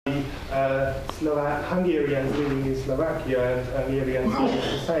Hungarians living in Slovakia and Hungarians in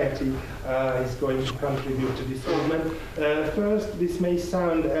society is going to contribute to this movement. First, this may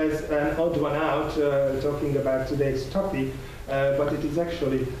sound as an odd one out, talking about today's topic, but it is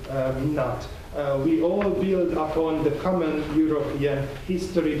actually not. We all build upon the common European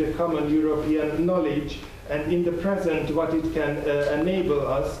history, the common European knowledge, and in the present what it can enable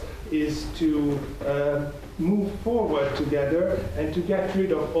us is to move forward together and to get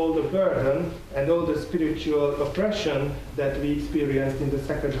rid of all the burden and all the spiritual oppression that we experienced in the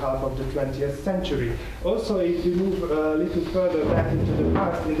second half of the 20th century. Also, if you move a little further back into the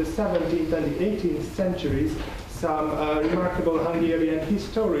past, in the 17th and the 18th centuries, some remarkable Hungarian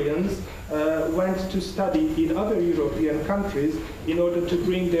historians went to study in other European countries in order to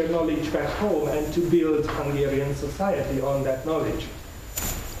bring their knowledge back home and to build Hungarian society on that knowledge.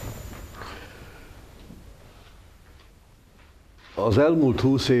 Az elmúlt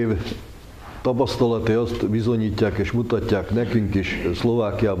 20 év tapasztalatai azt bizonyítják és mutatják nekünk is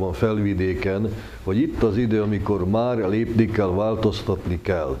Szlovákiában, felvidéken, hogy itt az idő, amikor már lépni kell, változtatni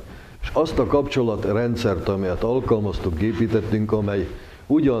kell. És azt a kapcsolatrendszert, amelyet alkalmaztunk, építettünk, amely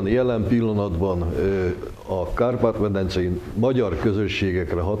ugyan jelen pillanatban a kárpát-medencei magyar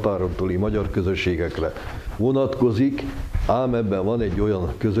közösségekre, határon túli magyar közösségekre vonatkozik, ám ebben van egy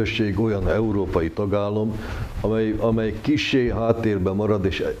olyan közösség, olyan európai tagállam, amely kissé háttérben marad,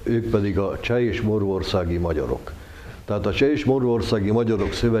 és ők pedig a cseh és morvországi magyarok. Tehát a Cseh és Morvországi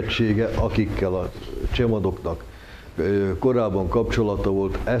Magyarok Szövetsége, akikkel a csemadoknak korábban kapcsolata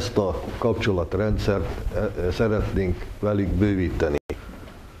volt, ezt a kapcsolatrendszert szeretnénk velük bővíteni.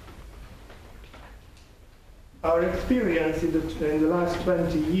 Our experience in the last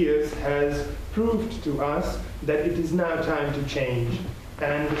 20 years has proved to us that it is now time to change.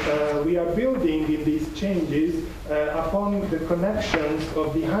 And we are building in these changes upon the connections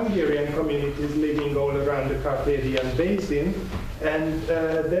of the Hungarian communities living all around the Carpathian Basin. And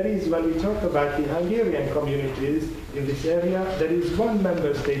there is, when we talk about the Hungarian communities in this area, there is one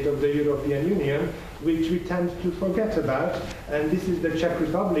member state of the European Union which we tend to forget about, and this is the Czech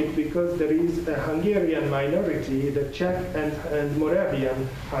Republic, because there is a Hungarian minority, the Czech and Moravian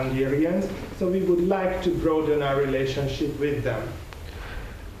Hungarians, so we would like to broaden our relationship with them.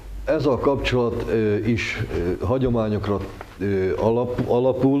 Ez a kapcsolat is hagyományokra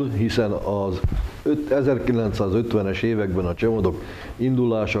alapul, hiszen az 1950-es években a csemadok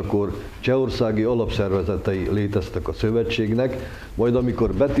indulásakor csehországi alapszervezetei léteztek a szövetségnek, majd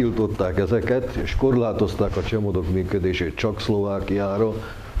amikor betiltották ezeket és korlátozták a csemadok működését csak Szlovákiára,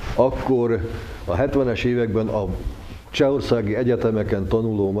 akkor a 70-es években a csehországi egyetemeken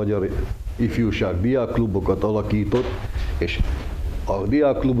tanuló magyar ifjúság diákklubokat alakított, és a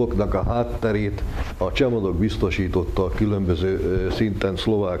diákkluboknak a hátterét a csemadok biztosította különböző szinten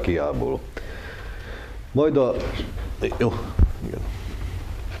Szlovákiából. Majd a... Jó, igen.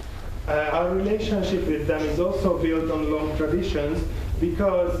 Our relationship with them is also built on long traditions,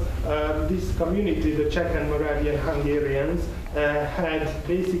 because this community, the Czech and Moravian Hungarians, had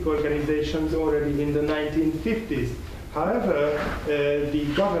basic organizations already in the 1950s. However, the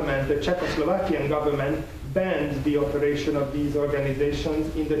government, the Czechoslovakian government, banned the operation of these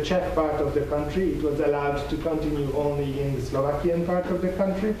organizations in the Czech part of the country. It was allowed to continue only in the Slovakian part of the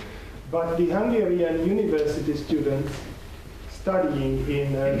country. But the Hungarian university students studying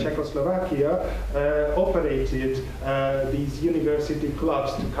in Czechoslovakia operated these university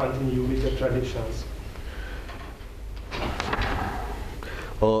clubs to continue with the traditions.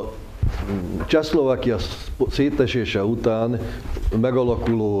 Csehszlovákia szétesése után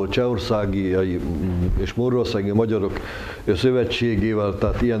megalakuló csehországi és morvországi magyarok szövetségével,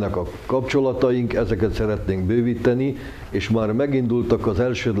 tehát ilyenek a kapcsolataink, ezeket szeretnénk bővíteni, és már megindultak az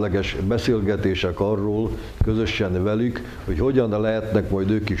elsődleges beszélgetések arról közösen velük, hogy hogyan lehetnek majd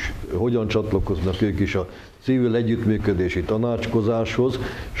ők is, hogyan csatlakoznak ők is a civil együttműködési tanácskozáshoz,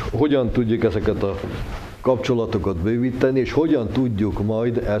 és hogyan tudjuk ezeket a kapcsolatokat bővíteni, és hogyan tudjuk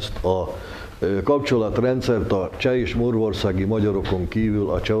majd ezt a kapcsolatrendszert a cseh és morvországi magyarokon kívül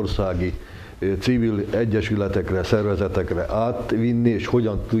a csehországi civil egyesületekre, szervezetekre átvinni, és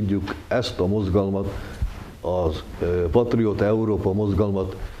hogyan tudjuk ezt a mozgalmat, az Patrióta Európa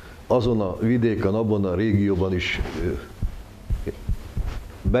mozgalmat azon a vidéken, abban a régióban is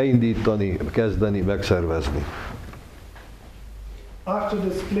beindítani, kezdeni, megszervezni. After the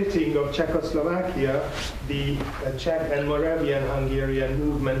splitting of Czechoslovakia, the Czech and Moravian Hungarian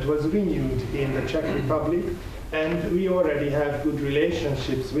movement was renewed in the Czech Republic, and we already have good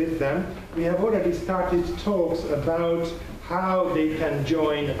relationships with them. We have already started talks about how they can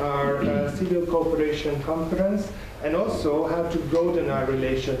join our civil cooperation conference, and also how to broaden our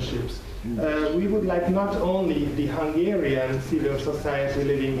relationships. We would like not only the Hungarian civil society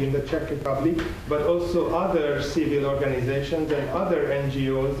living in the Czech Republic, but also other civil organizations and other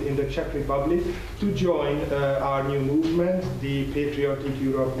NGOs in the Czech Republic to join our new movement, the Patriotic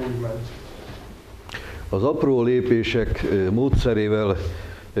Europe movement. Az apró lépések módszerével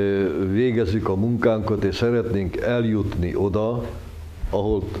végezzük a munkánkat, és szeretnénk eljutni oda,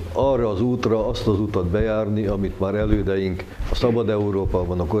 ahol arra az útra, azt az utat bejárni, amit már elődeink a Szabad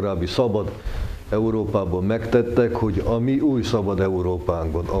Európában, a korábbi Szabad Európában megtettek, hogy a mi új Szabad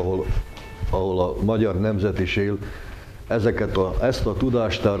Európánkban, ahol a magyar nemzet is él, ezt a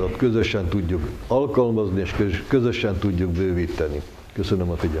tudástárat közösen tudjuk alkalmazni, és közösen tudjuk bővíteni. Köszönöm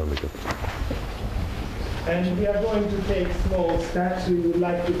a figyelmüket. And we are going to take small steps. We would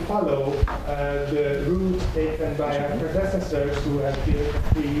like to follow the route taken by our predecessors who have built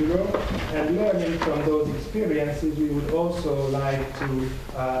Free Europe, and learning from those experiences, we would also like to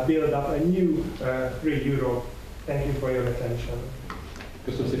build up a new Free Europe. Thank you for your attention.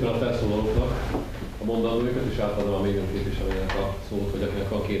 Köszönöm szépen a felszólalóknak a mondandójukat, és átadom a médium képviselőnek a szót, hogy akinek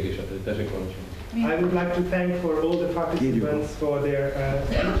van kérdése. Tessék, parancsolni. I would like to thank for all the participants for their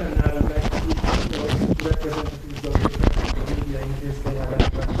speech, and now I would like to give representatives of the media in case they have any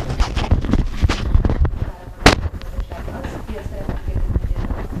questions.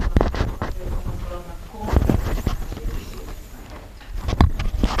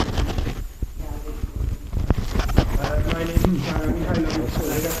 My name is Mihajlovics,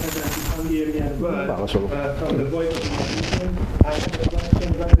 I represent the Hungarian world from the Voice of the Movement. I have a question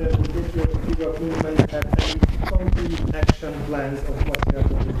whether the Patriotic Europe movement have any concrete action plans of what they are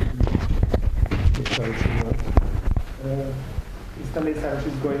going to do. Mr. Mészáros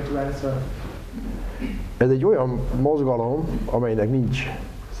is going to answer. Ez egy olyan mozgalom, amelynek nincs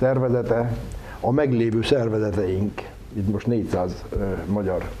szervezete, a meglévő szervezeteink, itt most 400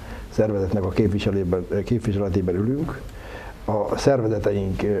 magyar szervezetnek a képviseletében ülünk, a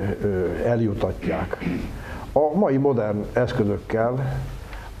szervezeteink eljutatják. A mai modern eszközökkel,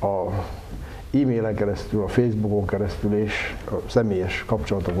 a e-mailen keresztül, a Facebookon keresztül és a személyes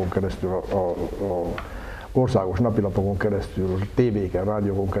kapcsolatokon keresztül, a országos napilapokon keresztül, tévéken,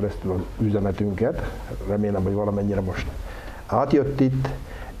 rádiókon keresztül az üzenetünket. Remélem, hogy valamennyire most átjött itt.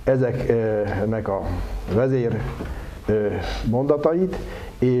 Ezeknek a vezér mondatait,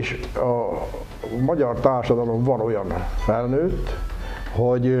 és a magyar társadalom van olyan felnőtt,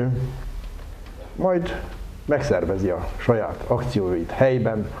 hogy majd megszervezi a saját akcióit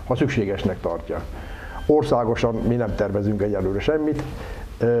helyben, ha szükségesnek tartja. Országosan mi nem tervezünk egyelőre semmit,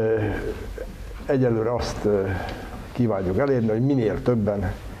 egyelőre azt kívánjuk elérni, hogy minél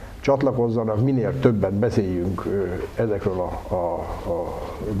többen csatlakozzanak, minél többen beszéljünk ezekről a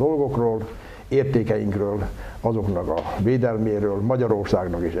dolgokról, értékeinkről, azoknak a védelméről,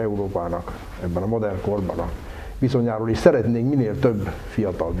 Magyarországnak és Európának ebben a modern korban a viszonyáról is szeretnénk minél több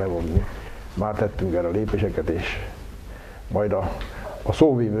fiatal bevonni. Már tettünk erre lépéseket, és majd a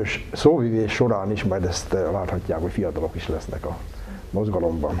szóvivés során is majd ezt láthatják, hogy fiatalok is lesznek a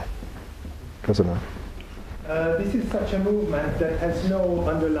mozgalomban. Köszönöm. This is such a movement that has no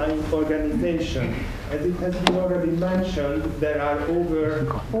underlying organization. As it has been already mentioned, there are over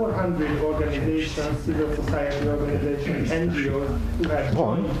 400 organizations, civil society organizations, NGOs who have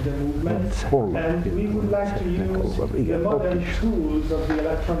joined the movement, and we would like to use the modern tools of the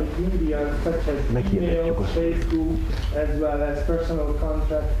electronic media such as email, Facebook, as well as personal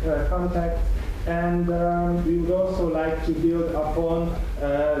contacts. And we would also like to build upon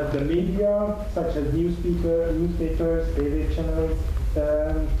the media, such as newspapers, TV channels,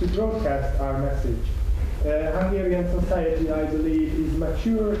 to broadcast our message. Hungarian society, I believe, is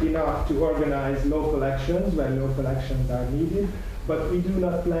mature enough to organize local actions when local actions are needed, but we do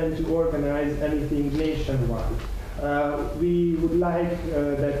not plan to organize anything nationwide. We would like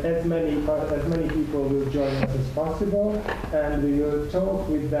that as many people will join us as possible, and we will talk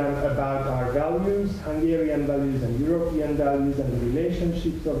with them about our values, Hungarian values and European values, and the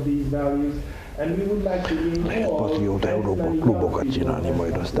relationships of these values. And we would like to involve Patrióta Európa klubokat csinálni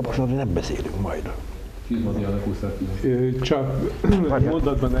majd, azt de most arra nem beszélünk majd. Csak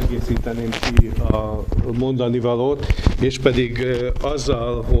mondatban egészíteném ki a mondani valót, és pedig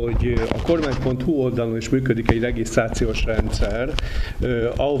azzal, hogy a kormány.hu oldalon is működik egy regisztrációs rendszer,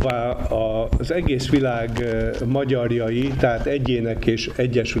 ahová az egész világ magyarjai, tehát egyének és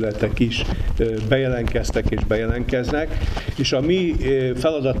egyesületek is bejelentkeztek és bejelentkeznek, és a mi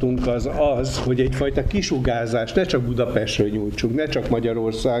feladatunk az, hogy egyfajta kisugárzást ne csak Budapestről nyújtsunk, ne csak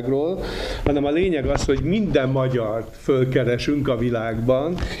Magyarországról, hanem a lényeg az, hogy hogy minden magyart fölkeresünk a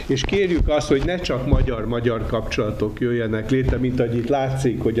világban, és kérjük azt, hogy ne csak magyar-magyar kapcsolatok jöjjenek létre, mint ahogy itt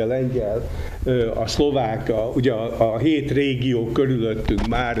látszik, hogy a lengyel, a szlovák, ugye a 7 régió körülöttünk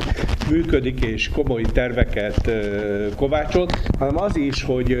már működik, és komoly terveket kovácsol, hanem az is,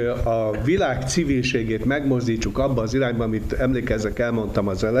 hogy a világ civilségét megmozdítsuk abba az irányba, amit emlékezzek, elmondtam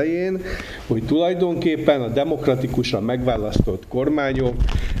az elején, hogy tulajdonképpen a demokratikusan megválasztott kormányok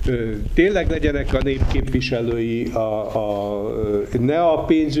tényleg legyenek a népképviselői, ne a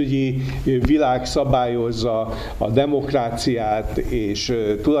pénzügyi világ szabályozza a demokráciát, és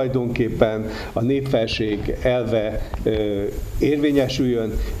tulajdonképpen a népfelség elve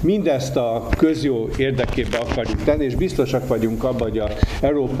érvényesüljön. Mindezt a közjó érdekében akarjuk tenni, és biztosak vagyunk abban, hogy az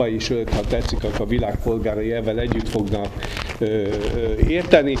európai, sőt, ha tetszik, akkor a világ polgárai ezzel együtt fognak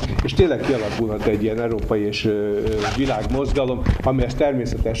érteni, és tényleg kialakulhat egy ilyen európai és világmozgalom, amihez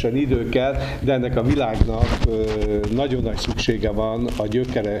természetesen idő kell, de ennek a világnak nagyon nagy szüksége van a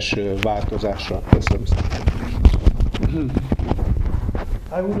gyökeres változásra. Köszönöm szépen.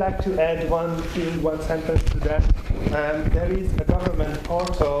 I would like to add one sentence to that. There is a government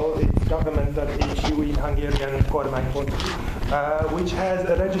portal, it's government.hu in Hungarian kormánypont, which has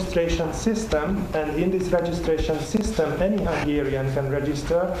a registration system, and in this registration system any Hungarian can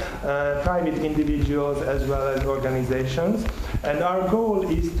register, private individuals as well as organizations. And our goal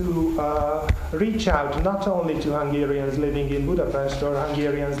is to reach out not only to Hungarians living in Budapest or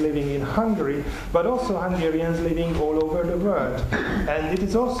Hungarians living in Hungary, but also Hungarians living all over the world. And it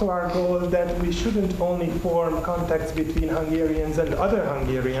is also our goal that we shouldn't only form contacts between Hungarians and other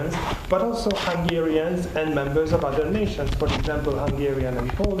Hungarians, but also Hungarians and members of other nations, for example, Hungarian and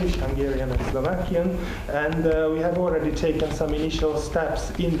Polish, Hungarian and Slovakian, and we have already taken some initial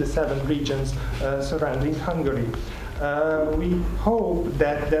steps in the 7 regions surrounding Hungary. We hope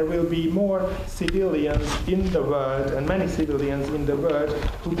that there will be more civilians in the world, and many civilians in the world,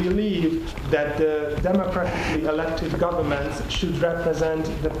 who believe that the democratically elected governments should represent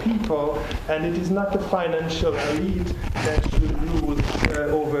the people, and it is not the financial elite that should rule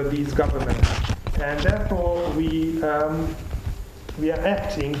over these governments. And therefore we are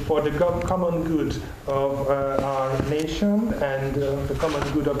acting for the common good of our nation and the common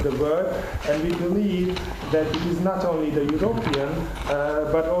good of the world, and we believe that it is not only the European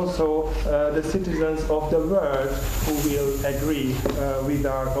but also the citizens of the world who will agree with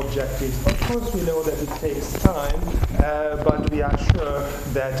our objectives. Of course we know that it takes time, but we are sure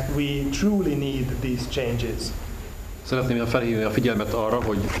that we truly need these changes. Szeretném felhívni a figyelmet arra,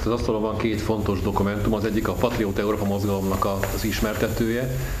 hogy az asztalon van 2 fontos dokumentum, az egyik a Patrióta Európa mozgalomnak az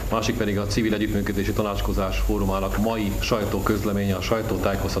ismertetője, másik pedig a Civil Együttműködési Tanácskozás Fórumának mai sajtóközleménye, a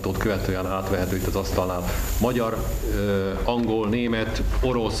sajtótájékoztatót követően átvehető itt az asztalnál. Magyar, angol, német,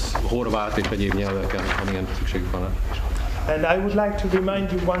 orosz, horvát és egyéb nyelveken, amilyen szükségük van. And I would like to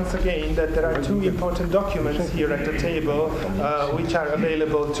remind you once again that there are 2 important documents here at the table which are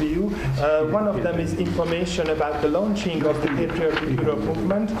available to you. One of them is information about the launching of the Patriotic Europe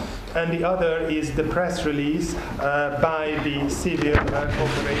movement, and the other is the press release by the Civil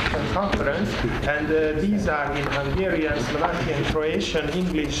Cooperation Conference. And these are in Hungarian, Slovakian, Croatian,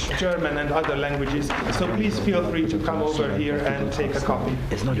 English, German and other languages. So please feel free to come over here and take a copy.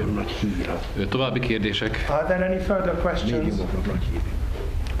 Ez nagyon nagy hír. További kérdések? Are there any further questions? Médiumoknak nagy hír.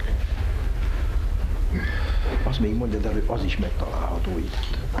 Azt még mondjad el, hogy az is megtalálható itt.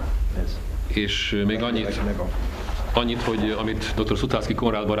 Ez. És még annyit, hogy amit dr. Szutászki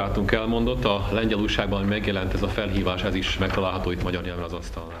Konrád barátunk elmondott, a lengyel újságban megjelent ez a felhívás, ez is megtalálható itt magyar nyelven az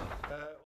asztalnál.